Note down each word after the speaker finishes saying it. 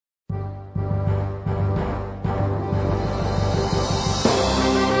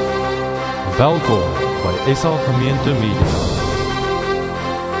Welkom by SA Gemeente Media.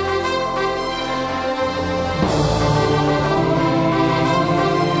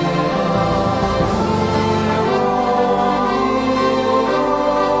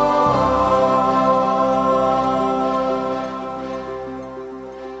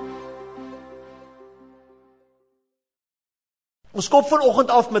 Ons kop vanoggend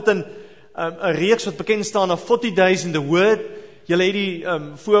af met 'n reeks wat bekend staan as 40 Days in the Word. Julle het die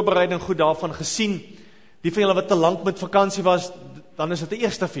voorbereiding goed daarvan gesien. Die van julle wat te lank met vakansie was, dan is dit die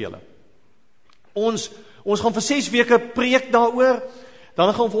eerste vir julle. Ons gaan vir 6 weke preek daaroor.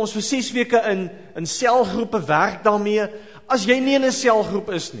 Dan gaan ons vir 6 weke in selgroepe werk daarmee. As jy nie in 'n selgroep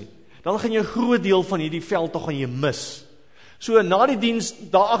is nie, dan gaan jy 'n groot deel van hierdie veldtog gaan jy mis. So na die diens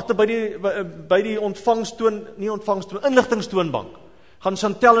daar agter by die inligtingstoonbank gaan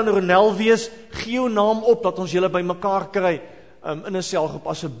Chantel en Ronel wees. Gee jou naam op dat ons julle by mekaar kry in 'n selgroep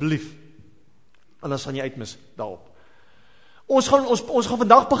asseblief. Anders gaan jy uitmis daarop. Ons gaan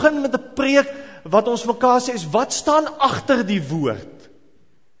vandag begin met 'n preek wat ons mekaar sê is wat staan agter die woord.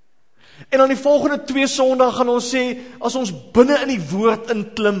 En dan die volgende 2 Sondae gaan ons sê as ons binne in die woord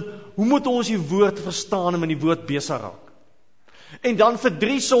inklim, hoe moet ons die woord verstaan en met die woord besig raak? En dan vir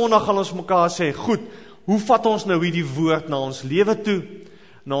 3 Sondae gaan ons mekaar sê, goed, hoe vat ons nou hierdie woord na ons lewe toe,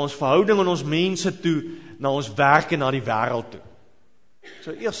 na ons verhouding en ons mense toe, na ons werk en na die wêreld toe.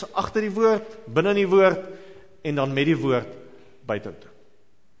 So eers agter die woord, binne in die woord, en dan met die woord buite toe.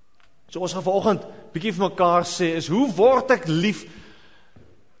 So ons gaan vanoggend bietjie vir mekaar sê, is hoe word ek lief,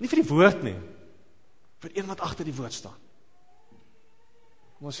 nie vir die woord nie, vir een wat agter die woord staan.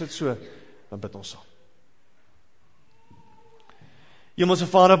 Kom ons sit so, dan bid ons saam. Hemelse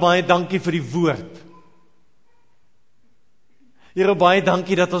Vader, baie dankie vir die woord. Here, baie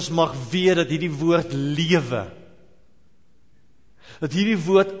dankie dat ons mag weet dat hierdie woord lewe. Dat hierdie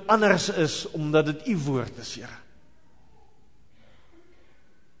woord anders is, omdat dit U woord is, Here.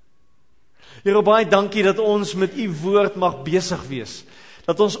 Here, baie dankie dat ons met U woord mag besig wees.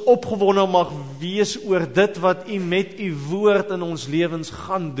 Dat ons opgewonde mag wees oor dit wat U met U woord in ons lewens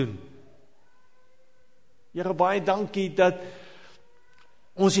gaan doen. Here, baie dankie dat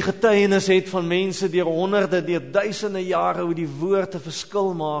ons die getuienis het van mense deur honderde, deur duisende jare hoe die woord 'n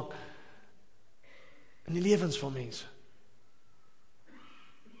verskil maak in die lewens van mense.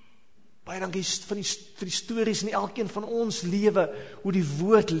 Baie dankie vir die stories in elkeen van ons lewe, hoe die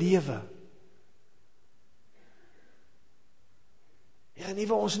woord lewe. Ja, nie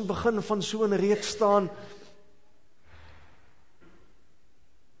waar ons in die begin van so 'n reeks staan,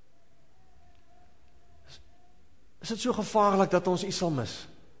 is dit so gevaarlik dat ons U sal mis.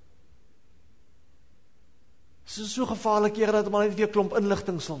 Is dit so gevaarlik, Here, dat maar net weer klomp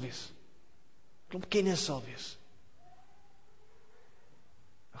inligting sal wees. Klomp kennis sal wees.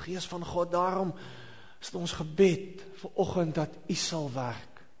 Gees van God, daarom is dit ons gebed vanoggend dat U sal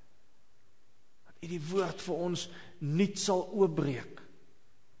werk. Dat U die woord vir ons nuut sal oopbreek.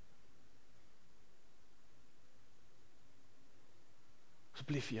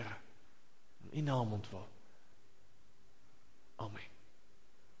 Asseblief, Here, in U naam ontwil. Amen.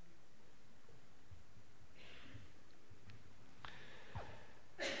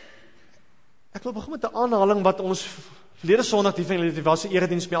 Ek wil begin met 'n aanhaling wat ons verlede Sondag die was 'n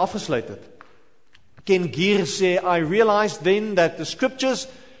erediens mee afgesluit het. Ken Geer sê, I realized then that the scriptures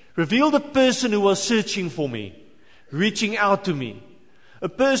revealed a person who was searching for me, reaching out to me. A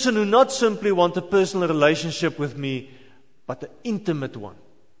person who not simply want a personal relationship with me, but an intimate one.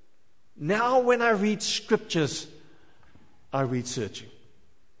 Now when I read scriptures, I read searching.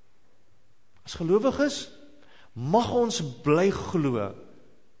 As gelowiges mag ons bly glo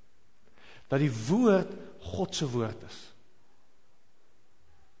dat die woord God se woord is.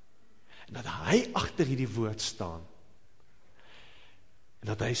 En dat hy agter hierdie woord staan. En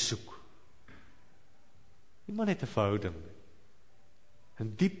dat hy soek. Nie maar net 'n verhouding nie.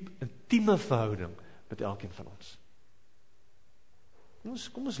 'n diep, intieme verhouding met elkeen van ons.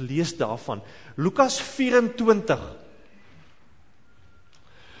 Kom ons lees daarvan. Lukas 24.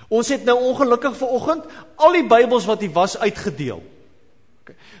 Ons het nou ongelukkig vanoggend al die Bybels wat hier was uitgedeel.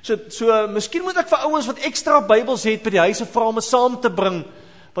 Okay. So miskien moet ek vir ouens wat ekstra Bybels het by die huise vra om saam te bring,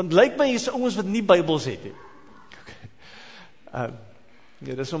 want lyk my hier's ouens wat nie Bybels het nie. Okay.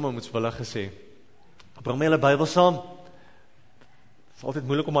 Ja, dis sommer moetswillig gesê. Bring my julle Bybel saam. Dit is altyd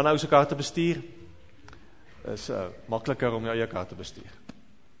moeilik om aan 'n ou se kar te bestuur. Is makliker om jou eie kar te bestuur.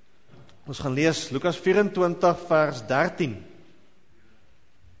 Ons gaan lees Lukas 24 vers 13.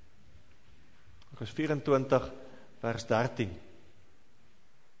 Lukas 24 vers 13.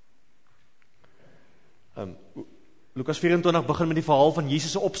 Lukas 24 begin met die verhaal van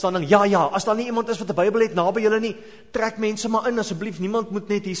Jesus se opstanding. Ja, as daar nie iemand is wat 'n Bybel het naby julle nie, trek mense maar in asseblief, niemand moet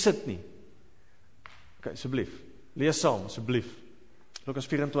net hier sit nie. Okay, asseblief, lees saam, asseblief. Lukas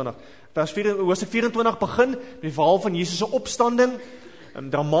 24, hoofstuk 24 begin met die verhaal van Jesus se opstanding,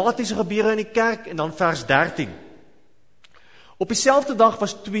 dramatiese gebeure in die kerk, en dan vers 13. Op dieselfde dag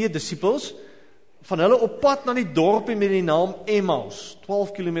was 2 disippels van hulle op pad na die dorpie met die naam Emmaus,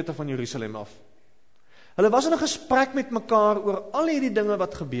 12 km van Jerusalem af. Hulle was in 'n gesprek met mekaar oor al hierdie dinge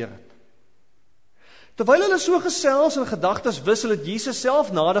wat gebeur het. Terwyl hulle so gesels en gedagtes wissel, het Jesus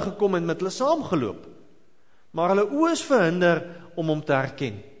self nader gekom en met hulle saamgeloop. Maar hulle oë is verhinder om hom te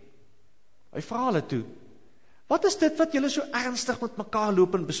herken. Hy vra hulle toe: "Wat is dit wat julle so ernstig met mekaar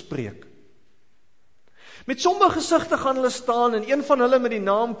loop en bespreek?" Met somber gesigte gaan hulle staan, en een van hulle met die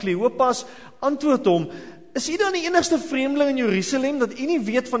naam Kleopas antwoord hom: "Is u dan die enigste vreemdeling in Jerusalem dat u nie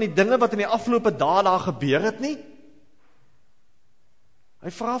weet van die dinge wat in die afgelope dae daar gebeur het nie?"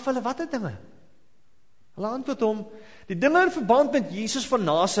 Hy vra vir hulle: "Watter dinge?" Hulle antwoord hom: "Die dinge in verband met Jesus van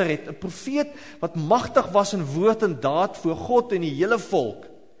Nasaret, 'n profeet wat magtig was in woord en daad voor God en die hele volk.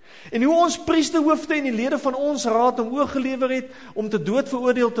 En hoe ons priesterhoofde en die lede van ons raad hom oorgelewer het om te dood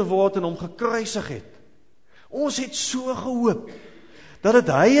veroordeel te word en hom gekruisig het. Ons het so gehoop dat dit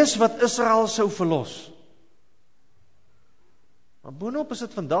hy is wat Israel sou verlos. Maar boonop is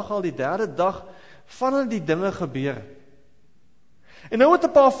dit vandag al die 3de dag van die dinge gebeur. En nou het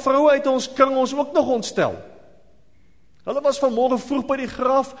 'n paar vroue uit ons kring ons ook nog ontstel. Hulle was vanmôre vroeg by die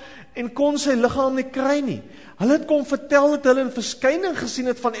graf en kon sy liggaam nie kry nie. Hulle het kom vertel dat hulle 'n verskyning gesien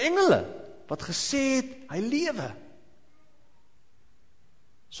het van engele, wat gesê het, hy lewe.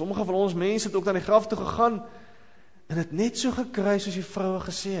 Sommige van ons mense het ook na die graf toe gegaan en het net so gekry soos die vroue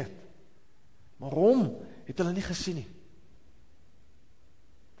gesê het. Maar hom het hulle nie gesien nie.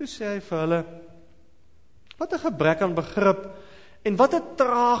 Toe sê hy vir hulle: "Wat 'n gebrek aan begrip en wat 'n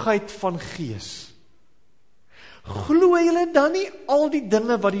traagheid van gees. Glo julle dan nie al die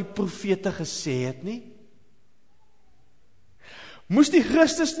dinge wat die profete gesê het nie? Moes die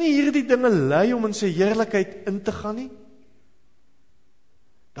Christus nie hierdie dinge ly om in sy heerlikheid in te gaan nie?"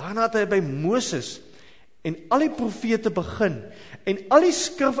 Daarna het hy by Moses en al die profete begin en al die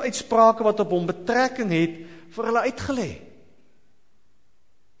skrifuitsprake wat op hom betrekking het vir hulle uitgelê.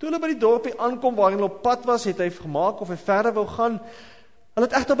 Toe hulle by die dorpie aankom waarin hulle op pad was, het hy gemaak of hy verder wou gaan. Hulle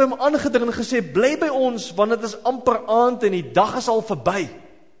het egter by hom aangedring en gesê: "Bly by ons, want dit is amper aand en die dag is al verby."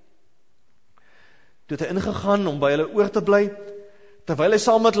 Toe het hy ingegaan om by hulle oor te bly. Terwyl hy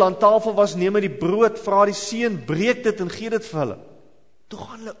saam met hulle aan tafel was, neem hy die brood, vra die seun, breek dit en gee dit vir hulle. Toe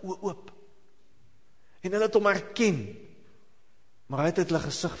gaan hulle oë oop. En hulle het hom herken, maar hy het uit hulle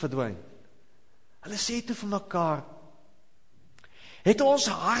gesig verdwyn. Hulle sê toe vir mekaar: "Het ons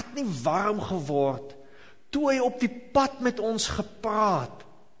hart nie warm geword toe hy op die pad met ons gepraat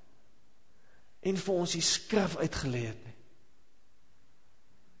en vir ons die skrif uitgelê het nie?"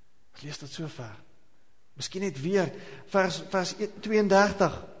 Ek lees dit so ver. Miskien net weer vers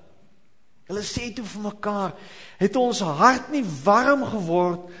 32. Hulle sê toe vir mekaar: "Het ons hart nie warm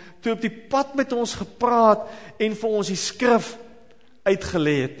geword toe op die pad met ons gepraat en vir ons die skrif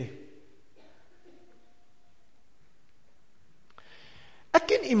uitgelê het nie?" Ek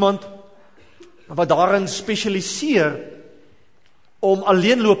ken iemand wat daarin spesialiseer om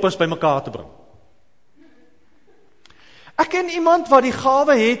alleenlopers by mekaar te bring. Ek ken iemand wat die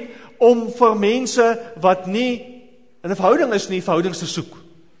gawe het om vir mense wat nie in 'n verhouding is nie, verhoudings te soek.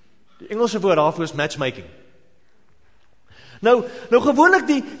 Die Engelse woord daarvoor is matchmaking. Nou gewoonlik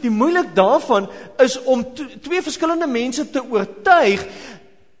die moeilik daarvan is om twee verskillende mense te oortuig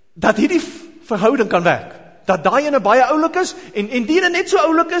dat hierdie verhouding kan werk. Dat daai ene baie oulik is en die ene net so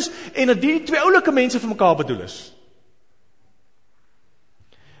oulik is en dat die twee oulike mense vir mekaar bedoel is.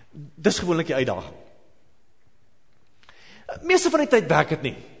 Dis gewoonlik die uitdaging. Meeste van die tyd werk dit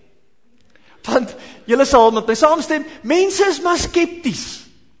nie. Want julle sal met my saamstem, mense is maar skepties.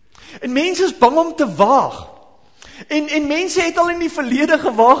 En mense is bang om te waag. En mense het al in die verlede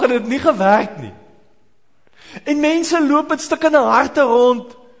gewaag en dit nie gewerk nie. En mense loop met stikkende harte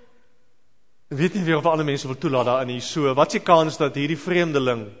rond. Ek weet nie weer of ander mense wil toelaat daar in die so. Wat is die kans dat hierdie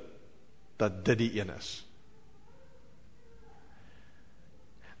vreemdeling, dat dit die een is?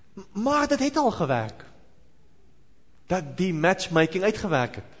 Maar dit het al gewerk. Dat die matchmaking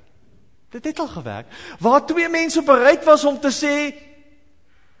uitgewerk het. Dit het al gewerk. Waar twee mense bereid was om te sê,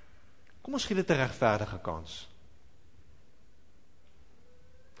 kom ons gee dit 'n regverdige kans.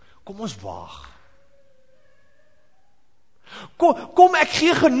 Kom ons waag. Kom ek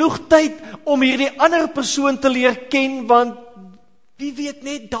gee genoeg tyd om hierdie ander persoon te leer ken, want wie weet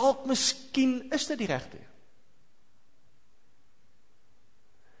net, dalk miskien is dit die regte.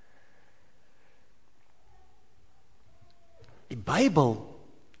 Bybel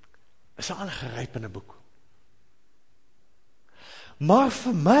is 'n aangrypende boek. Maar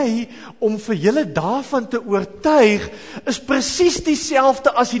vir my, om vir julle daarvan te oortuig, is presies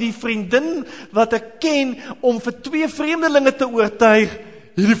dieselfde as hierdie vriendin wat ek ken, om vir 2 vreemdelinge te oortuig,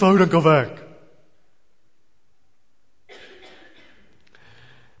 hierdie verhouding kan werk.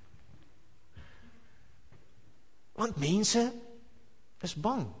 Want mense is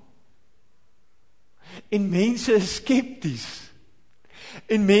bang. En mense is skepties.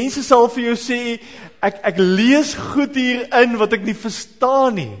 En mense sal vir jou sê, ek lees goed hierin wat ek nie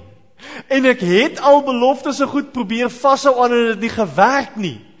verstaan nie. En ek het al beloftes so goed probeer vashou aan en dit nie gewerk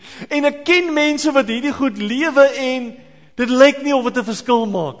nie. En ek ken mense wat hierdie goed lewe en dit lyk nie of dit 'n verskil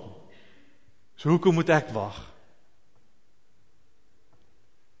maak nie. So hoekom moet ek wag?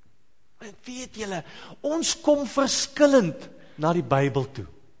 En weet julle, ons kom verskillend na die Bybel toe.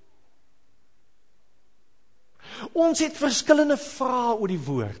 Ons het verskillende vrae oor die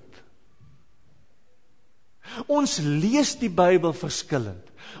woord. Ons lees die Bybel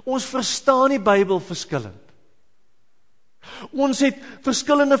verskillend. Ons verstaan die Bybel verskillend. Ons het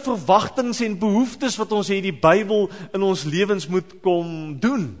verskillende verwagtinge en behoeftes wat ons het die Bybel in ons lewens moet kom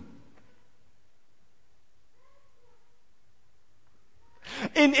doen.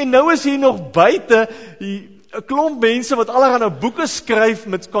 En nou is hier nog buite 'n klomp mense wat allerlei boeke skryf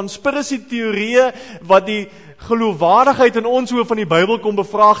met conspiracy teorieë wat die geloofwaardigheid in ons oë van die Bybel kom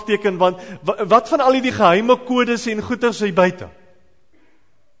bevraagteken, want wat van al die geheime kodes en goeters hier buite?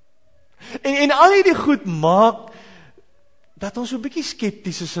 En al hierdie goed maak dat ons so 'n bietjie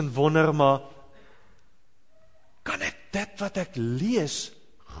skepties is en wonder, maar kan ek dit wat ek lees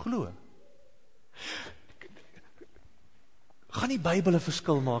glo? Gaan die Bybel 'n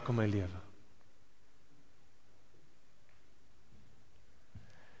verskil maak in my lewe?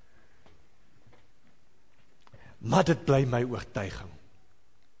 Maar dit bly my oortuiging,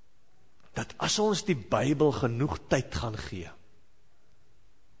 dat as ons die Bybel genoeg tyd gaan gee,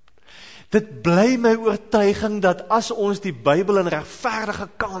 dit bly my oortuiging dat as ons die Bybel 'n regverdige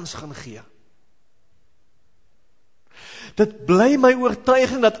kans gaan gee, dit bly my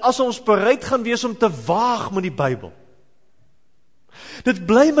oortuiging dat as ons bereid gaan wees om te waag met die Bybel, dit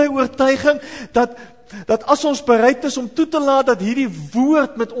bly my oortuiging dat as ons bereid is om toe te laat dat hierdie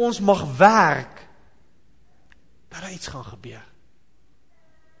woord met ons mag werk, dat daar iets gaan gebeur.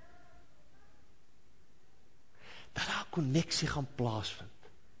 Dat daar 'n koneksie gaan plaasvind.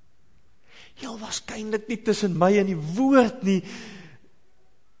 Heel waarskynlik nie tussen my en die woord nie,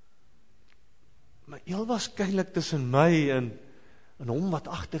 maar heel waarskynlik tussen my en hom wat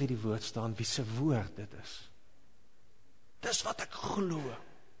agter hierdie woord staan, wie se woord dit is. Dis wat ek glo.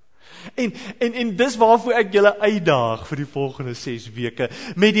 En dis waarvoor ek julle uitdaag vir die volgende 6 weke,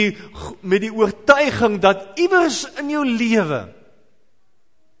 met die oortuiging dat iewers in jou lewe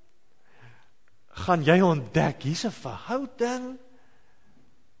gaan jy ontdek, hier's 'n verhouding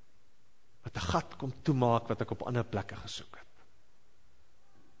wat 'n gat kom toemaak wat ek op ander plekke gesoek het.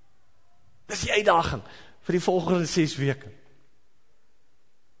 Dis die uitdaging vir die volgende 6 weke.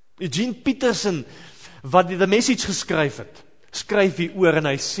 Eugene Peterson, wat die Message geskryf het, skryf hier oor en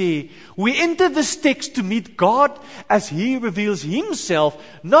hy sê, we enter this text to meet God as He reveals Himself,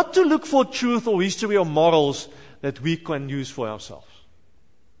 not to look for truth or history or morals that we can use for ourselves.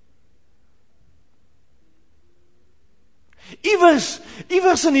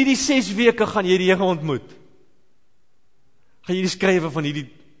 Iewers in hierdie 6 weke gaan jy die Here ontmoet. Gaan jy die skrywer van hierdie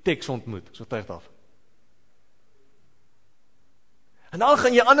teks ontmoet, so tyd af. En dan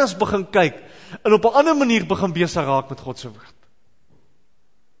gaan jy anders begin kyk en op 'n ander manier begin besig raak met God se woord.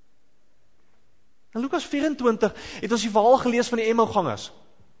 In Lukas 24 het ons die verhaal gelees van die Emmaugangers.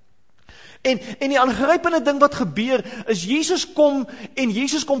 En die aangrypende ding wat gebeur is Jesus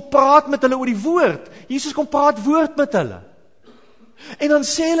kom praat met hulle oor die woord. Jesus kom praat woord met hulle. En dan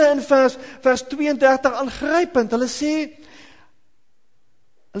sê hulle in vers 32 aangrypend, hulle sê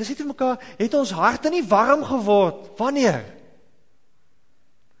tegen mekaar, het ons harte nie warm geword? Wanneer?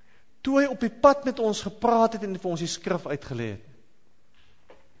 Toe hy op die pad met ons gepraat het en vir ons die skrif uitgelê het.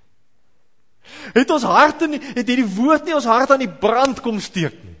 Het ons harte nie, het hierdie woord nie ons hart aan die brand kom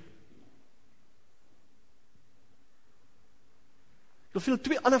steek nie. Ek wil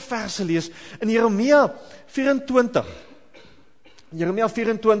 2 ander verse lees in Jeremia 24. In Jeremia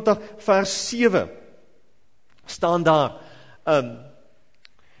 24 vers 7 staan daar,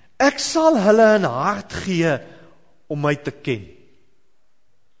 ek sal hulle 'n hart gee om my te ken.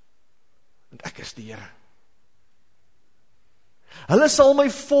 Want ek is die Here. Hulle sal my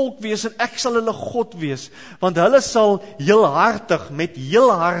volk wees en ek sal hulle God wees, want hulle sal heelhartig, met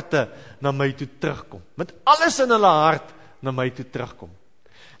heel harte na my toe terugkom. Met alles in hulle hart na my toe terugkom.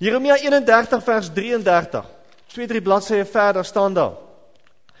 Jeremia 31 vers 33, 2-3 bladsye verder staan daar.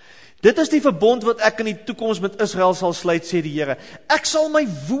 Dit is die verbond wat ek in die toekoms met Israel sal sluit, sê die Here. Ek sal my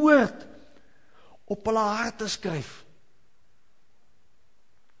woord op hulle harte skryf.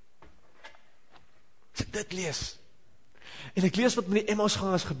 As ek dit lees, en ek lees wat met die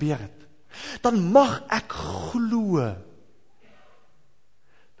Emmausgangers gebeur het, dan mag ek glo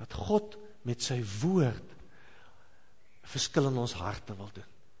dat God met sy woord verskil in ons harte wil doen.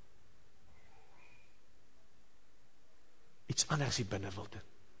 Iets anders hier binne wil doen.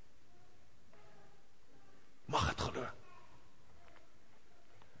 Mag het glo.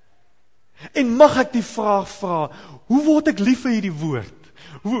 En mag ek die vraag vra, hoe word ek lief vir hierdie woord?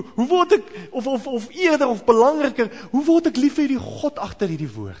 Hoe word ek, of eerder of belangriker, hoe word ek lief vir hierdie God agter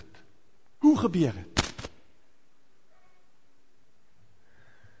hierdie woord? Hoe gebeur het?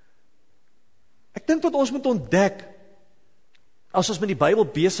 Ek dink wat ons moet ontdek, as ons met die Bybel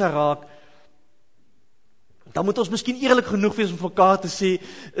besig raak, dan moet ons miskien eerlik genoeg wees om vir mekaar te sê,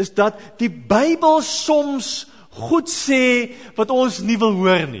 is dat die Bybel soms goed sê wat ons nie wil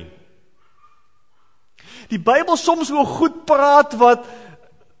hoor nie. Die Bybel soms wil goed praat wat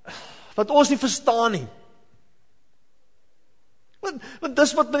ons nie verstaan nie. Want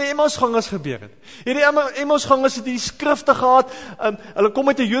dis wat met die Emmausgangers gebeur het. Hierdie Emmausgangers het die skrifte gehad, hulle kom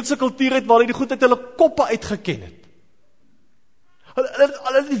uit 'n Joodse kultuur uit waar hulle die goed uit hulle koppe uitgeken het.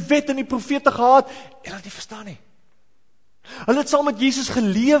 Hulle het die wet en die profete gehad, en hulle het nie verstaan nie. Hulle het saam met Jesus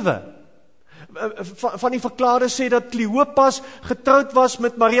gelewe. Van die verklaarde sê dat Kleopas getroud was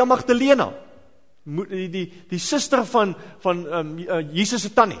met Maria Magdalena, die suster van Jesus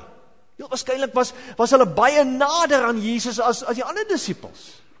se tannie. Heel waarskynlik was hulle baie nader aan Jesus as die ander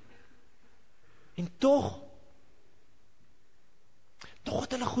disippels. En tog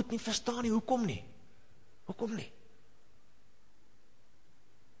het hulle goed nie verstaan nie. Hoekom nie?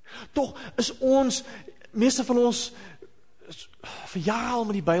 Tog is meeste van ons vir jare al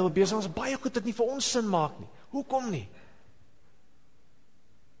met die Bybel besig, ons baie goed dit nie vir ons sin maak nie. Hoekom nie?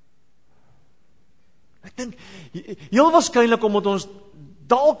 Ek dink, heel waarskynlik omdat ons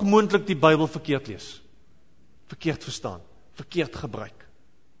dalk moontlik die Bybel verkeerd lees, verkeerd verstaan, verkeerd gebruik.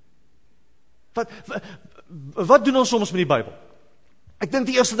 Wat doen ons soms met die Bybel? Ek dink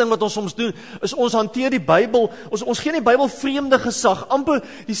die eerste ding wat ons soms doen, is ons hanteer die Bybel, ons gee die Bybel vreemde gesag, amper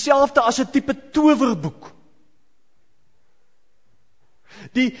dieselfde as 'n tipe towerboek.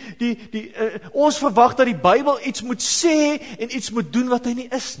 Ons verwag dat die Bybel iets moet sê en iets moet doen wat hy nie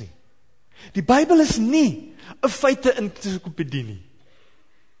is nie. Die Bybel is nie 'n feite-ensiklopedie nie.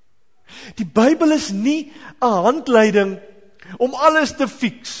 Die Bybel is nie 'n handleiding om alles te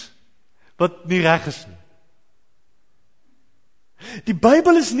fix wat nie reg is nie. Die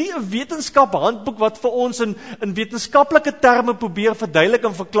Bybel is nie 'n wetenskaphandboek wat vir ons in wetenskaplike terme probeer verduidelik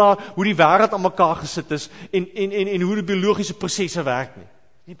en verklaar hoe die wêreld aan mekaar gesit is en hoe die biologiese prosesse werk nie.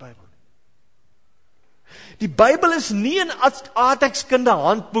 Die Bybel. Die Bybel is nie 'n aardrykskunde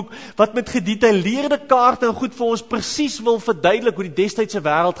handboek wat met gedetailleerde kaarte en goed vir ons presies wil verduidelik hoe die destydse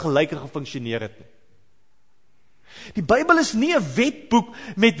wêreld gelyk en gefunksioneer het nie. Die Bybel is nie 'n wetboek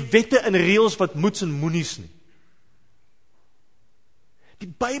met wette en reëls wat moets en moenies nie.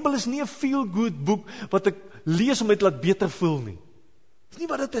 Die Bybel is nie 'n feel-good boek wat ek lees om my te laat beter voel nie. Dis nie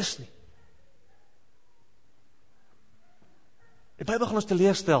wat dit is nie. Die Bybel gaan ons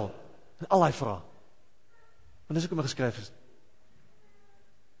teleurstel in al die vrae. Want dis ook om geskryf is.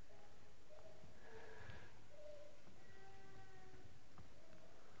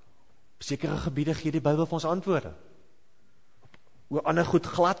 Op sekere gebiede gee die Bybel vir ons antwoorde. Oor ander goed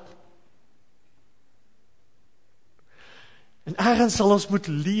glad. En ergens sal ons moet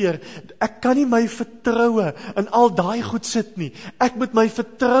leer, ek kan nie my vertroue in al daai goed sit nie. Ek moet my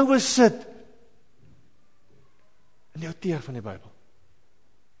vertroue sit in die outeur van die Bybel.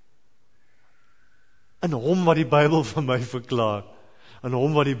 In hom wat die Bybel vir my verklaar. In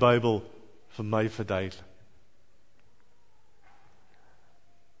hom wat die Bybel vir my verduidelik.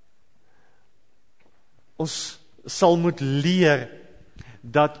 Ons sal moet leer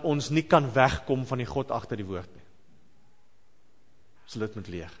dat ons nie kan wegkom van die God agter die woord nie. Ons sal dit moet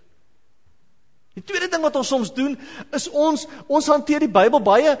leer. Die tweede ding wat ons soms doen, is ons hanteer die Bybel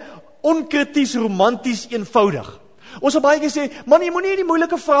baie onkrities, romanties, eenvoudig. Ons sal baie keer sê, man, jy moet nie die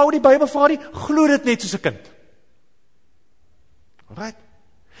moeilike vrae oor die Bybel vra nie, glo dit net soos 'n kind. Alright.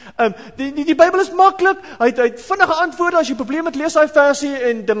 Die Bybel is maklik, hy het vinnige antwoorde, as jy probleme het, lees daai versie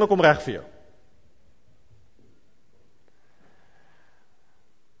en dinge kom reg vir jou.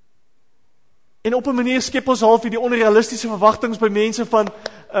 En op 'n manier skep ons half hierdie onrealistiese verwagtinge by mense van,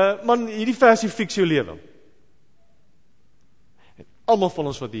 man, hierdie versie fix jou lewe. Almal van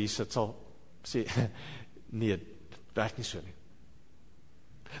ons wat hier sit sal sê, nee, dit werk nie so nie.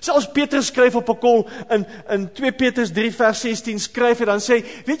 Selfs Petrus skryf op 'n kol in 2 Petrus 3 vers 16 skryf en dan sê,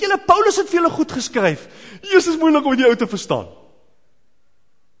 weet julle, Paulus het vir julle goed geskryf. Jesus is moeilik om die ou te verstaan.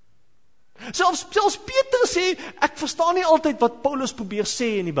 Selfs Petrus sê, ek verstaan nie altyd wat Paulus probeer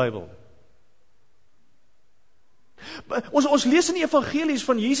sê in die Bybel. Ons lees in die evangelies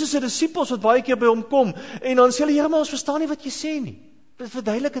van Jesus se disippels wat baie keer by hom kom en dan sê hulle, Here, maar ons verstaan nie wat jy sê nie.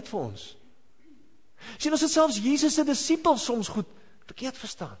 Verduidelik dit vir ons. Sien, ons het selfs Jesus se disippels soms goed verkeerd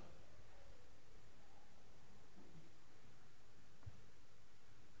verstaan.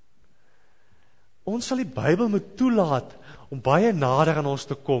 Ons sal die Bybel moet toelaat om baie nader aan ons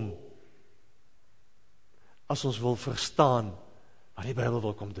te kom as ons wil verstaan wat die Bybel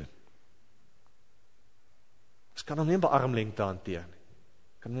wil kom doen. Ons kan hom nie by armlengte hanteer nie.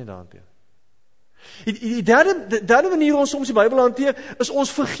 Kan nie daar hanteer. Die derde manier ons soms die Bybel hanteer, is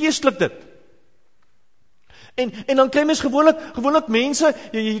ons vergeestelik dit. En dan kry mens gewoonlik mense,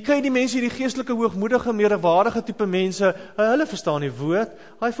 jy kry die mense, die geestelike hoogmoedige, meerderwaardige tipe mense, hulle verstaan die woord,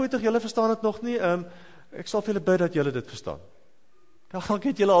 voetig, julle verstaan dit nog nie, ek sal vir julle bid dat julle dit verstaan. Dan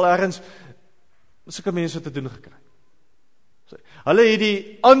het julle al ergens sulke mense te doen gekry. Hulle het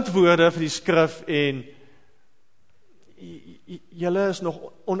die antwoorde vir die skrif en julle is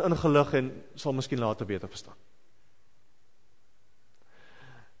nog oningelig en sal miskien later beter verstaan.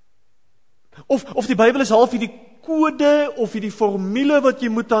 Of die Bybel is half hierdie kode of hierdie formule wat jy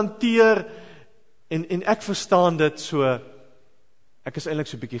moet hanteer en ek verstaan dit so, ek is eintlik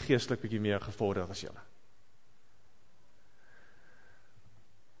so 'n bietjie geestelik, bietjie meer gevorderd as julle.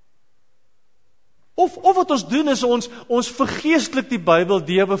 Of wat ons doen is ons vergeestelik die Bybel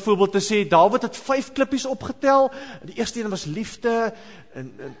deur byvoorbeeld te sê, Dawid het 5 klippies opgetel, die eerste een was liefde,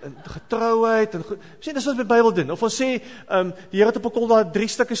 en getrouheid, en goed. Sien, dis wat die Bybel doen. Of ons sê, die Here het op 'n kol daar 3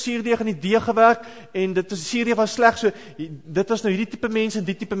 stukke suurdeeg in die deeg gewerk, en die suurdeeg was sleg, so, dit was nou hierdie tipe mense, en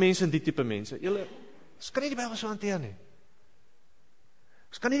die tipe mense, en die tipe mense. Julle, ons kan nie die Bybel so hanteer nie.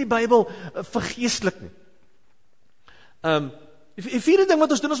 Ons kan nie die Bybel vergeestelik nie. Die vierde ding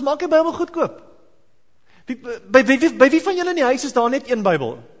wat ons doen, ons maak die Bybel goedkoop. By wie van julle in die huis is daar net 1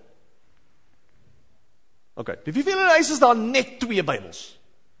 Bybel? Okay, by wie van julle in die huis is daar net 2 Bybels?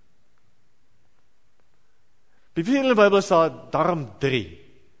 By wie van julle in die Bybel is daar darm 3?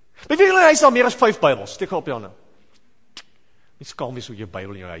 By wie van julle in die huis is daar meer as 5 Bybels? Steek op jou hande. Nie skaam wees hoe jy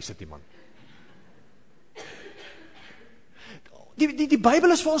Bybel in jou huis het, die man. Die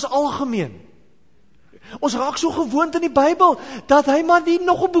Bybel is vir ons algemeen. Ons raak so gewoond in die Bybel, dat hy maar nie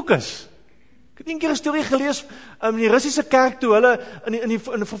nog 'n boek is. Ek het een keer 'n storie gelees in die Russiese kerk toe hulle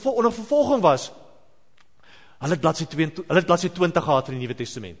onder vervolging was. Hulle het bladsy 20 gehad in die Nuwe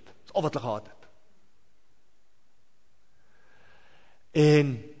Testament. Dis al wat hulle gehad het. En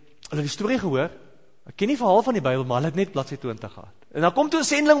hulle het die storie gehoor. Ek ken nie verhaal van die Bybel, maar hulle het net bladsy 20 gehad. En dan kom toe 'n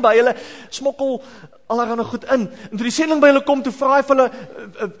sendeling by hulle, smokkel allerhande goed in. En toe die sendeling by hulle kom, toe vra hy vir hulle,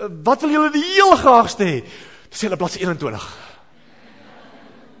 wat wil julle die heel graagste hê? Toe sê hulle bladsy 21.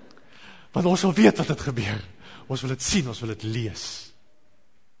 Want ons wil weet wat het gebeur. Ons wil dit sien, ons wil dit lees.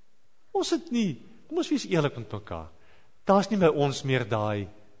 Ons het nie, kom ons wees eerlik met mekaar. Daar is nie by ons meer daai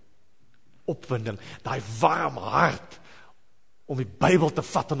opwinding, daai warm hart om die Bybel te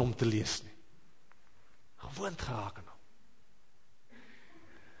vat en om te lees nie. Gewoond geraak aan hom.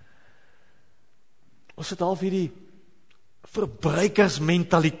 Ons het half hierdie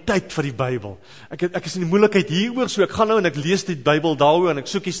verbruikersmentaliteit vir die Bybel. Ek is in die moeilikheid hieroor, so ek gaan nou en ek lees die Bybel daaroor en ek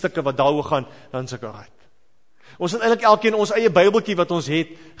soek die stukke wat daaroor gaan, dan sê ek alright. Ons het eintlik elkeen ons eie Bybeltjie wat ons het,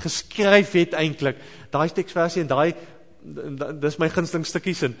 geskryf het eintlik. Daai teksversie en daai, dis my gunsteling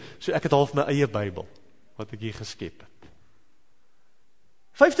stukkies en so ek het half my eie Bybel, wat ek hier geskep het.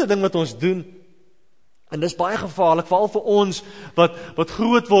 5de ding wat ons doen, en dis baie gevaarlik, veral vir ons, wat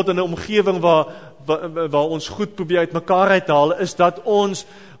groot word in 'n omgewing waar ons goed probeer uit mekaar uithaal, is dat ons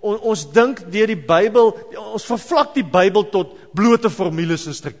dink deur die Bybel, ons vervlak die Bybel tot blote formules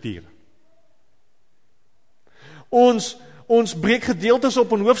en strukture. Ons breek gedeeltes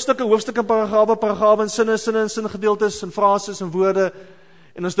op in hoofstukke, paragrawe, in sinne gedeeltes, in frases, en woorde,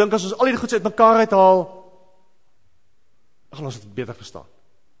 en ons dink as ons al die goeds uit mekaar uithaal, gaan ons dit beter verstaan.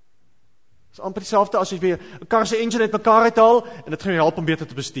 Dit is amper dieselfde as jy weer 'n kar se engine uit mekaar uithaal, en dit gaan jou help om beter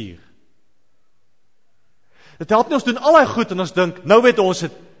te bestuur. Dit help nie ons doen al die goed, en ons dink, nou weet ons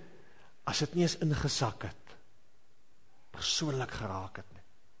het, as dit nie eens ingesak het, persoonlik geraak het nie.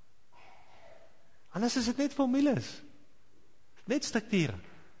 Anders is dit net formules, net strukture.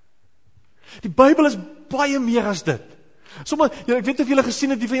 Die Bybel is baie meer as dit. Ek weet of julle gesien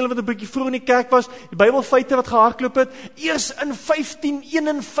het, die van julle wat 'n bietjie vroeg in die kerk was, die Bybelfeite wat gehardloop het, eers in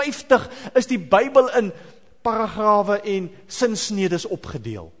 1551 is die Bybel in paragrawe en sinsnedes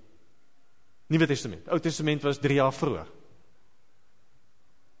opgedeel. Nuwe Testament. Ou Testament was 3 jaar vroeër.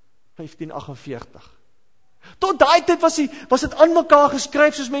 1548. Tot daai tyd was dit aan mekaar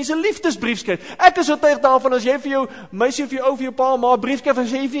geskryf soos mense liefdesbrief skryf. Ek is oortuig daarvan as jy vir jou meisie of vir jou ou vir jou pa maar 'n brief skryf,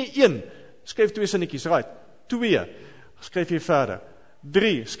 as jy vir 1, skryf 2 sinnetjies, right? 2, skryf jy verder.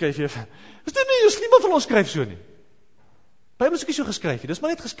 3, skryf jy verder. Is dit nie, niemand van ons skryf so nie. Bybel is ook nie so geskryf nie. Dis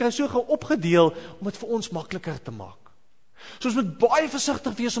maar net geskryf, so gou opgedeel om dit vir ons makliker te maak. So ons moet baie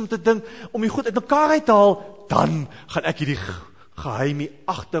versigtig wees om te dink, om die goed uit mekaar uit te haal, dan gaan ek hierdie geheim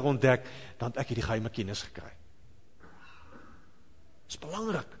agter ontdek, dan het ek hierdie geheime kennis gekry. Dit is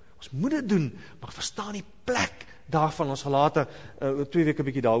belangrik, ons moet dit doen, maar verstaan die plek daarvan, ons gaan later 2 weke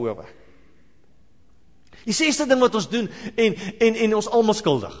bietjie daaroor werk. Die 6ste ding wat ons doen, en ons almal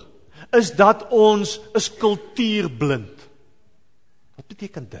skuldig, is dat ons is kultuurblind. Wat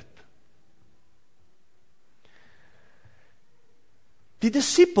beteken dit? Die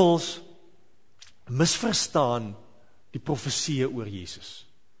disippels misverstaan die profeseë oor Jesus.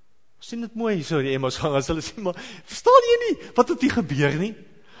 Ons sien dit mooi so die Emmausgangers, hulle sê maar, verstaan jy nie wat het hier gebeur nie?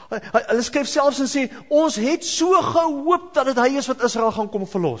 Hulle skryf selfs en sê, ons het so gehoop dat dit hy is wat Israel gaan kom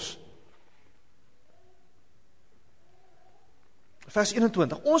verlos. Vers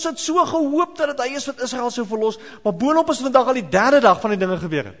 21, ons het so gehoop dat dit hy is wat Israel sou verlos, maar boonop is vandag al die 3de dag van die dinge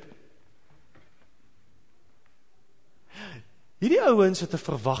gebeur het. Hierdie ouens het 'n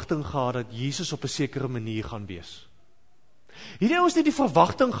verwagting gehad dat Jesus op 'n sekere manier gaan wees. Hierdie ouens het die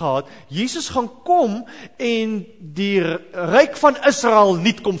verwagting gehad, Jesus gaan kom en die ryk van Israel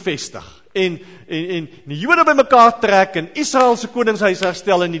niet kom vestig. En die Jode by mekaar trek en Israel se koningshuis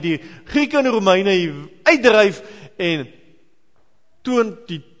herstel en die Grieke en die Romeine uitdryf en toon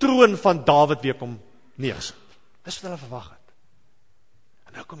die troon van Dawid weer kom neersit. Dis wat hulle verwag het.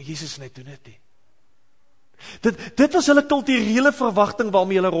 En nou kom Jesus en hy doen dit nie. Dit was hulle kulturele verwagting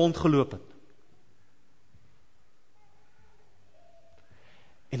waarmee hulle rondgeloop het.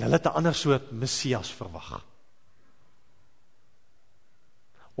 En hulle het 'n ander soort Messias verwag.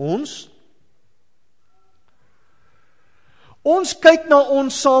 Ons kyk na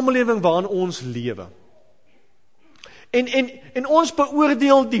ons samelewing waarin ons lewe. En ons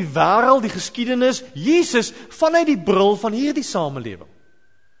beoordeel die wêreld, die geskiedenis, Jesus, vanuit die bril van hierdie samelewing.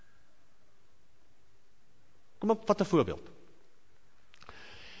 Kom op, vat 'n voorbeeld.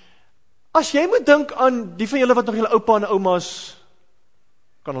 As jy moet dink aan die van julle wat nog julle oupa en oumas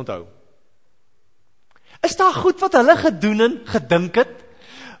kan onthou. Is daar goed wat hulle gedoen en gedink het,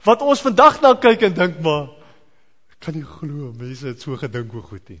 wat ons vandag na kyk en dink, maar, ek kan nie glo, mense het so gedink hoe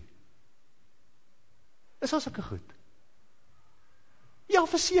goed nie. Is daar sulke goed? Ja,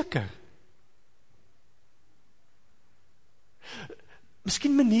 verseker.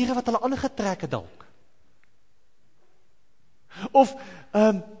 Miskien maniere wat hulle aangetrek het dalk. Of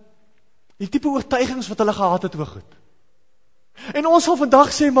die tipe oortuigings wat hulle gehad het oor goed. En ons sal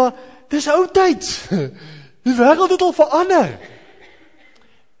vandag sê, maar dis oudtyds. Die wêreld het al verander.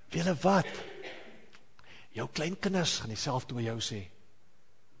 Weet julle wat? Jou kleinkinders gaan dieselfde oor jou sê.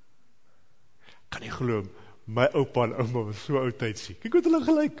 Kan nie glo, my oupa en ouma was so oudtydsie. Kyk wat hulle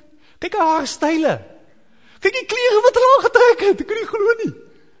gelyk. Kyk haar haarstyle. Kyk die klere wat hulle aangetrek het. Ek kan nie glo nie.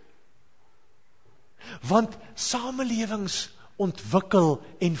 Want samelewings ontwikkel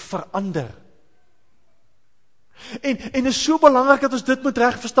en verander. En is so belangrik dat ons dit moet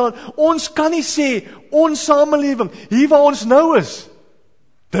reg verstaan. Ons kan nie sê, ons samelewing, hier waar ons nou is,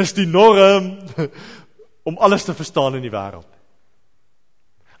 dis die norm om alles te verstaan in die wêreld.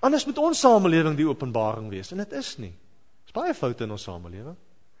 Anders moet ons samelewing die openbaring wees, en dit is nie. Is baie foute in ons samelewing.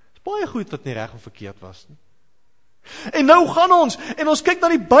 Is baie goed wat nie reg of verkeerd was nie. En nou gaan ons, en ons kyk na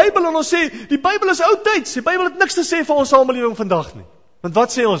die Bybel en ons sê, die Bybel is oudtyds, die Bybel het niks te sê vir ons samelewing vandag nie. Want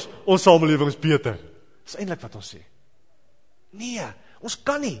wat sê ons? Ons samelewing is beter. Dis eintlik wat ons sê. Nee, ons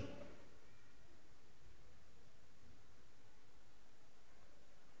kan nie.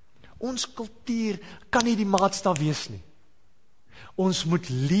 Ons kultuur kan nie die maatstaf wees nie. Ons moet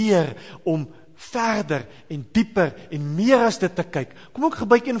leer om verder en dieper en meer as dit te kyk. Kom ek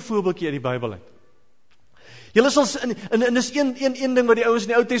gebruik 'n voorbeeldjie uit die Bybel uit. Julle sal, en dis een ding wat die ouens in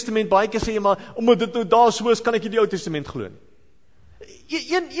die Ou Testament baie keer sê, maar omdat dit nou daar so is, kan ek nie die Ou Testament glo nie.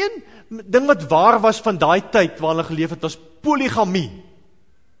 Een ding wat waar was van daai tyd waar hulle geleef het, was polygamie.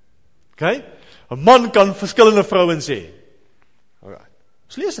 Okay? 'n Man kan verskillende vrouens hê. Alright.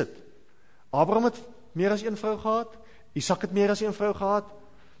 Ons lees dit. Abraham het meer as een vrou gehad, Isak het meer as een vrou gehad,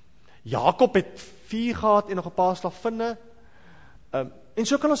 Jakob het 4 gehad en nog 'n paar slavinne. En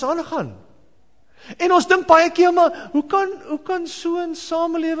so kan ons aangaan. En ons dink baie keer, maar hoe kan so 'n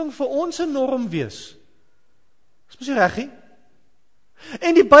samelewing vir ons 'n norm wees? Dis mos nie reg nie.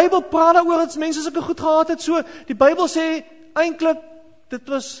 En die Bybel praat daaroor dat mense sulke goed gehad het, so die Bybel sê eintlik dit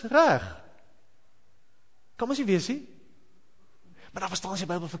was reg. Kan mos nie wees nie. Maar dan verstaan ons die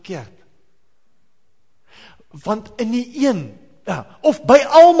Bybel verkeerd. Want in die een, of by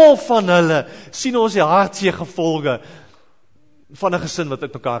almal van hulle, sien ons die hartseer gevolge van 'n gesin wat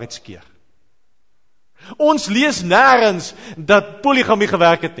uit mekaar uitskeer. Ons lees nêrens dat polygamie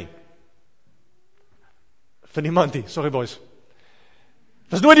gewerk het nie. Vir niemand nie, sorry boys.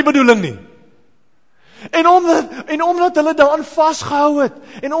 Dit is nooit die bedoeling nie. En omdat hulle daaraan vasgehou het,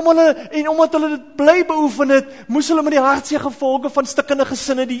 en omdat hulle dit bly beoefen het, moes hulle met die hartseer gevolge van stikkende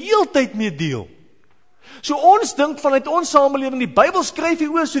gesinne die heeltyd mee deel. So ons dink vanuit ons samelewing, die Bybel skryf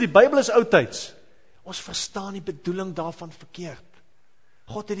hieroor, so die Bybel is oudtyds. Ons verstaan die bedoeling daarvan verkeerd.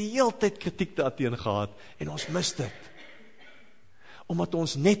 God het die heeltyd kritiek daarteen gehad, en ons mis dit. Omdat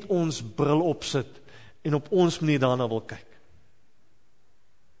ons net ons bril opsit, en op ons manier daarna wil kyk.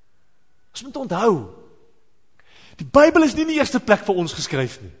 Ons moet onthou, die Bybel is nie die eerste plek vir ons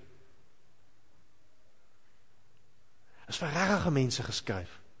geskryf nie. Is vir regtige mense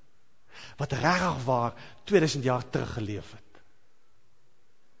geskryf, wat regtig waar 2000 jaar terug geleef het.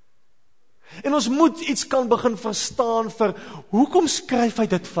 En ons moet iets kan begin verstaan vir, hoekom skryf hy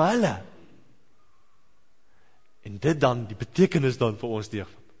dit vir hulle? En dit dan, die betekenis dan vir ons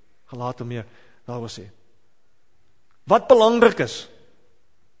deurvat. Gelaat hom meer daaroor sê. Wat belangrik is,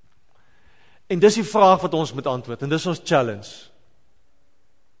 en dis die vraag wat ons moet antwoord, en dis ons challenge,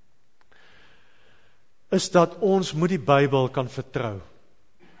 is dat ons moet die Bybel kan vertrou.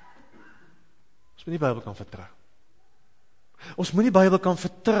 Ons moet die Bybel kan vertrou. Ons moet die Bybel kan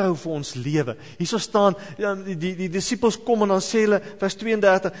vertrou vir ons lewe. Hierso staan, die disciples kom en dan sê hulle, vers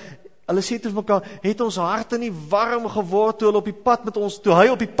 32, hulle sê vir mekaar, het ons harte nie warm geword toe hy op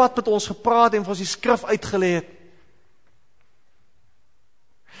die pad met ons gepraat en vir ons die skrif uitgelê het.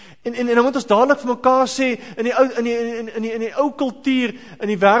 En dan moet ons dadelik vir mekaar sê, in die ou kultuur, in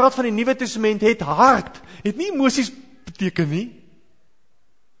die wêreld van die Nuwe Testament, het hart, het nie emosies beteken nie.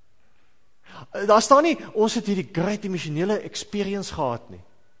 Daar staan nie, ons het hierdie great emosionele experience gehad nie.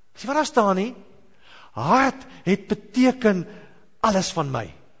 Sien wat daar staan nie? Hart het beteken alles van my.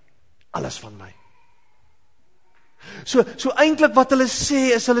 Alles van my. So eintlik wat hulle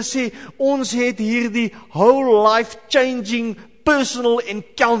sê, ons het hierdie whole life changing personal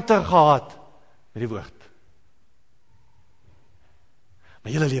encounter gehad met die woord.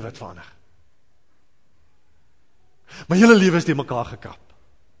 My hele lewe het verander. My hele lewe is die mekaar gekrap.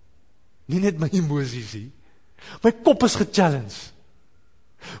 Nie net my emosies nie. My kop is gechallenge.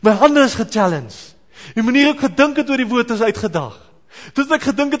 My hande is gechallenge. Die manier ek gedink het oor die woord is uitgedag. Dit wat ek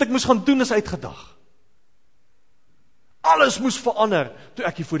gedink het ek moes gaan doen is uitgedag. Alles moes verander toe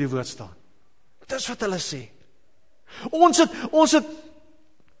ek hier voor die woord staan. Dis wat hulle sê. Ons het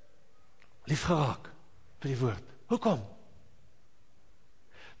lief geraak vir die woord. Hoekom?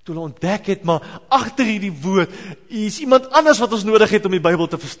 Toe hulle ontdek het, maar agter hierdie woord is iemand anders wat ons nodig het om die Bybel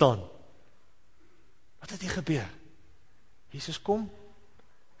te verstaan. Wat het hier gebeur? Jesus kom,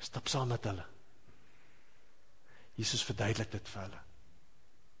 stap saam met hulle. Jesus verduidelik dit vir hulle.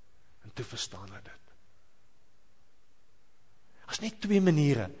 En toe verstaan hulle dit. Daar is net 2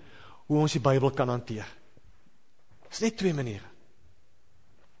 maniere hoe ons die Bybel kan hanteer. Daar is net 2 maniere.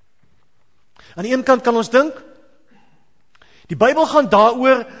 Aan die een kant kan ons dink, die Bybel gaan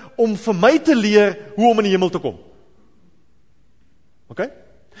daaroor om vir my te leer hoe om in die hemel te kom. Okay?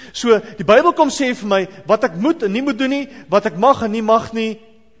 So, die Bybel kom sê vir my, wat ek moet en nie moet doen nie, wat ek mag en nie mag nie,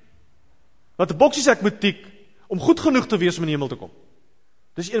 wat 'n boksies ek moet tik, om goed genoeg te wees om in die hemel te kom.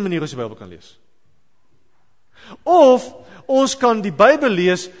 Dis een manier as jy die Bybel kan lees. Of, ons kan die Bybel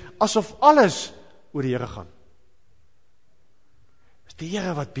lees, asof alles oor die Here gaan. Dis die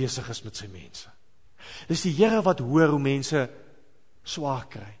Here wat besig is met sy mense. Dis die Here wat hoor hoe mense swaar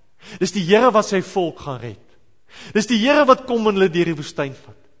kry. Dis die Here wat sy volk gaan red. Dis die Here wat kom en hulle deur die woestyn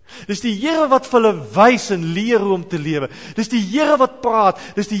vat. Dis die Here wat vir hulle wys en leer hoe om te lewe. Dis die Here wat praat.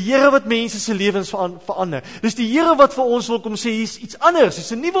 Dis die Here wat mense se lewens verander. Dis die Here wat vir ons wil kom sê, hier's iets anders,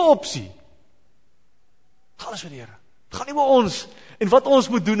 hier's 'n nuwe opsie. Alles oor die Here. Het gaan nie oor ons, en wat ons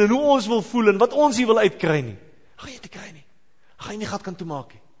moet doen, en hoe ons wil voel, en wat ons hier wil uitkry nie. Gaan jy te kry nie. Gaan jy nie gat kan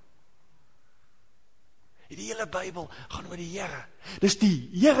toemaak nie. Die hele Bybel gaan oor die Here. Dis die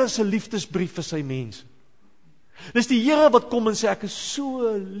Here se liefdesbrief vir sy mense. Dis die Here wat kom en sê, ek is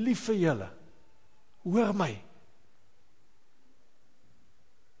so lief vir julle. Hoor my.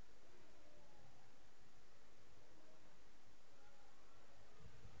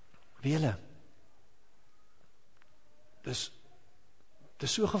 Weet julle, dis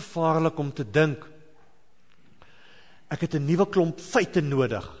so gevaarlik om te dink, ek het 'n nuwe klomp feite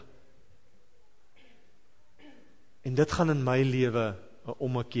nodig, en dit gaan in my lewe 'n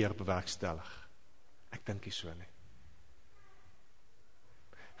ommekeer bewerkstellig. Ek dink nie so nie.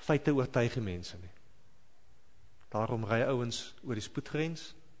 Feite oortuig die mense nie. Daarom ry ouens oor die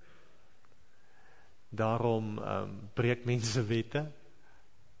spoedgrens, daarom breek mense wette,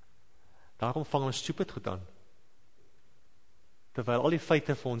 daarom vang ons stupid goed aan. Terwyl al die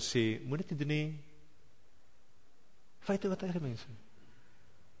feite vir ons sê, moet dit nie doen nie. Feite oortuig die mense.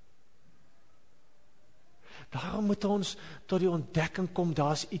 Daarom moet ons tot die ontdekking kom,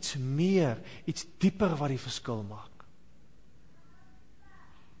 daar is iets meer, iets dieper wat die verskil maak.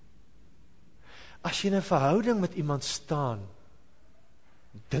 As jy in 'n verhouding met iemand staan,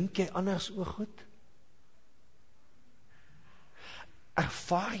 dink jy anders oor goed?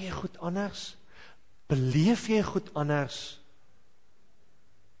 Ervaar jy goed anders? Beleef jy goed anders?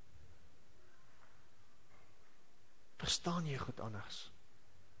 Verstaan jy goed anders?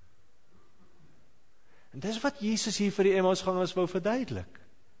 En dis wat Jesus hier vir die Emmausgangers wou verduidelik.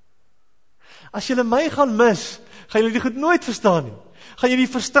 As julle my gaan mis, gaan julle die goed nooit verstaan nie. Gaan jy die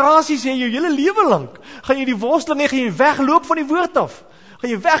frustrasies hê jou hele lewe lank. Gaan jy die worsteling hê, gaan jy wegloop van die woord af. Gaan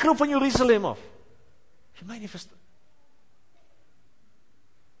jy wegloop van Jerusalem af. As jy my nie verstaan.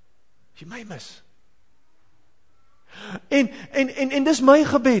 As jy my mis. En dis my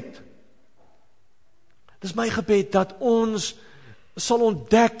gebed. Dis my gebed dat ons sal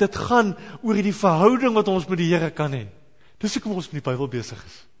ontdek, dit gaan oor die verhouding wat ons met die Here kan hê. Dis hoekom ons met die Bybel besig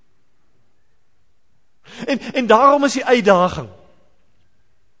is. En daarom is die uitdaging.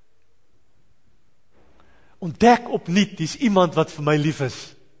 Ontdek opnuut, dis iemand wat vir my lief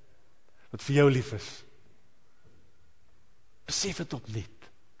is, wat vir jou lief is. Besef dit opnuut.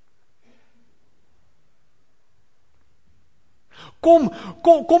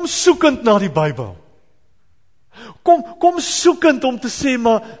 Kom soekend na die Bybel. Kom soekend om te sê,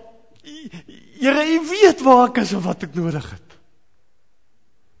 maar Here, U weet waar ek is en wat ek nodig het.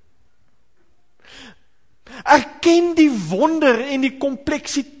 Erken die wonder en die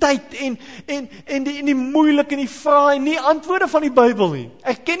kompleksiteit en die moeilik en die vrae en nie antwoorde van die Bybel nie.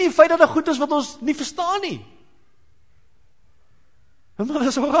 Erken die feit dat daar goed is wat ons nie verstaan nie. Maar dat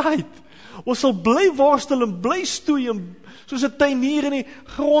is alright. Ons sal bly worstel en bly stoei en soos 'n tuinier in die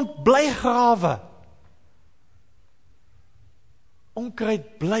grond bly grawe.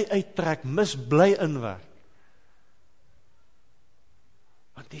 Onkruid bly uittrek, mis bly inwerk.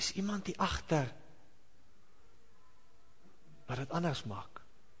 Want dis iemand die agter wat dit anders maak.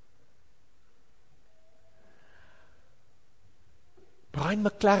 Brian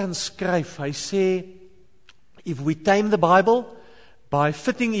McLaren skryf, hy sê, if we tame the Bible by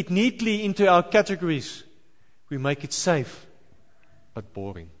fitting it neatly into our categories, we make it safe but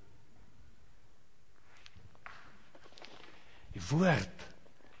boring. Die woord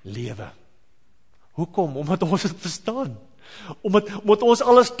lewe. Hoekom? Omdat ons dit verstaan. Omdat ons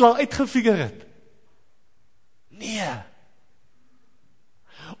alles klaar uitgefigure het. Nee.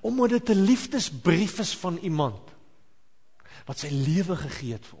 Omdat dit 'n liefdesbrief is van iemand wat sy lewe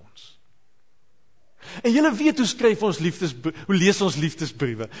gegee het vir ons. En julle weet hoe skryf ons hoe lees ons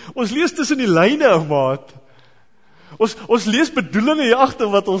liefdesbriewe? Ons lees tussen die lyne, ou maat. Ons lees bedoelinge hier agter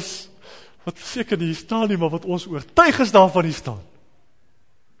wat seker nie staan nie, maar wat ons oortuig is daarvan nie staan.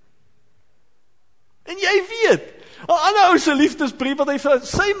 En jy weet, 'n ander ou se liefdesbrief wat hy vir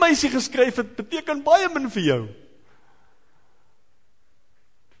sy meisie geskryf het, beteken baie min vir jou.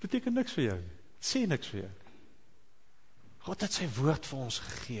 Dit beteken niks vir jou. Dit sê niks vir jou. God het sy woord vir ons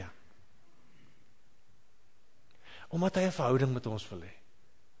gegee. Omdat hy 'n verhouding met ons wil hê.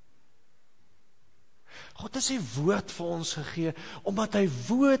 God het sy woord vir ons gegee, omdat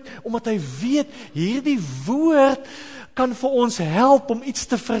hy weet, hierdie woord kan vir ons help om iets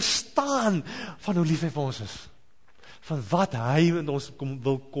te verstaan van hoe lief hy vir ons is. Van wat hy met ons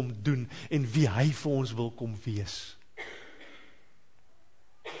wil kom doen en wie hy vir ons wil kom wees.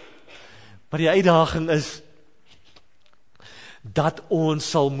 Maar die uitdaging is dat ons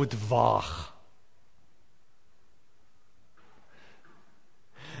sal moet waag.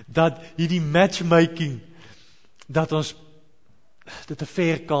 Dat hierdie matchmaking, dat ons dit 'n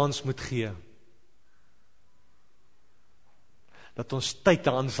fair kans moet gee. Dat ons tyd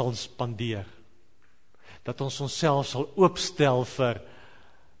daaraan sal spandeer. Dat ons onsself sal oopstel vir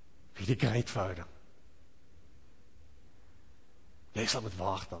hierdie great verhouding. Jy sal moet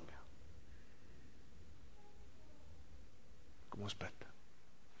waag daarmee. Kom ons bid.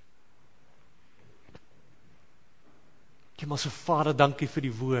 Hemelse Vader, dankie vir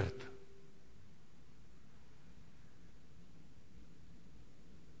die woord.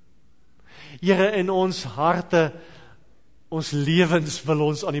 Here, in ons harte, ons lewens wil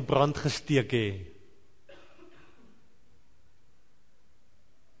ons aan die brand gesteek hê.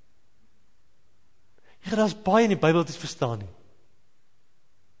 Here, daar is baie in die Bybel wat jy verstaan nie.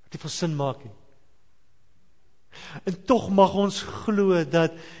 Wat nie veel sin maak nie. En tog mag ons glo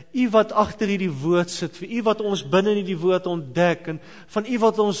dat U wat agter hierdie woord sit, vir U wat ons binne in hierdie woord ontdek, en van U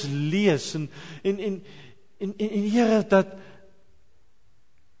wat ons lees, en Here, dat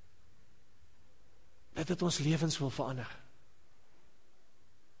dit ons lewens wil verander.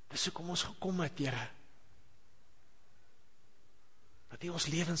 Dis hoekom ons gekom het, Here. Dat U ons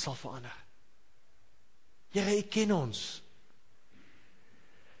lewens sal verander. Here, U ken ons.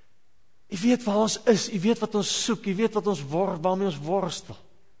 U weet waar ons is, U weet wat ons soek, U weet wat ons waarmee ons worstel.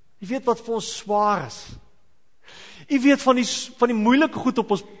 U weet wat vir ons swaar is. U weet van die moeilike goed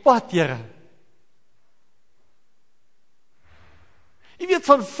op ons pad, Here. U weet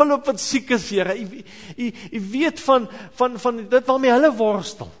van Philip wat siek is, Here. U weet van dit waarmee hulle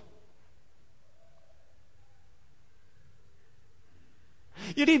worstel.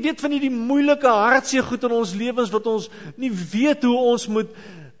 Here, U weet van die moeilike hartseer goed in ons lewens, wat ons nie weet hoe ons moet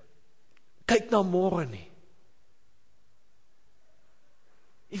kyk na môre nie.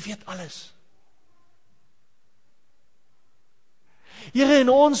 U weet alles. Here, en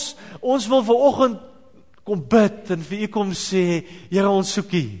ons wil vanoggend kom bid en vir U kom sê, Here, ons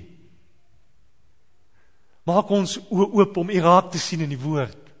soek U. Maak ons oë oop om U raak te sien in die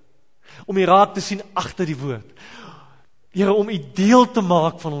woord. Om U raak te sien agter die woord. Here, om U deel te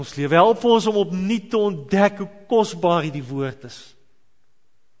maak van ons lewe. Help ons om opnuut te ontdek hoe kosbaar hierdie woord is.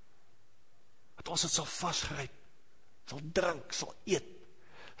 Dat ons dit sal vasgryp, sal drink, sal eet,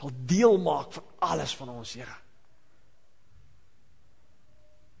 sal deel maak van alles van ons, Here.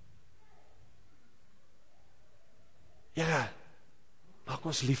 Here, maak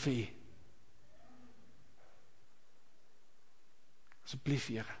ons lief vir U. Asseblief,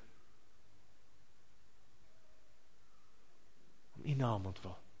 Here. Om U naam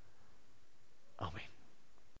ontwil. Amen.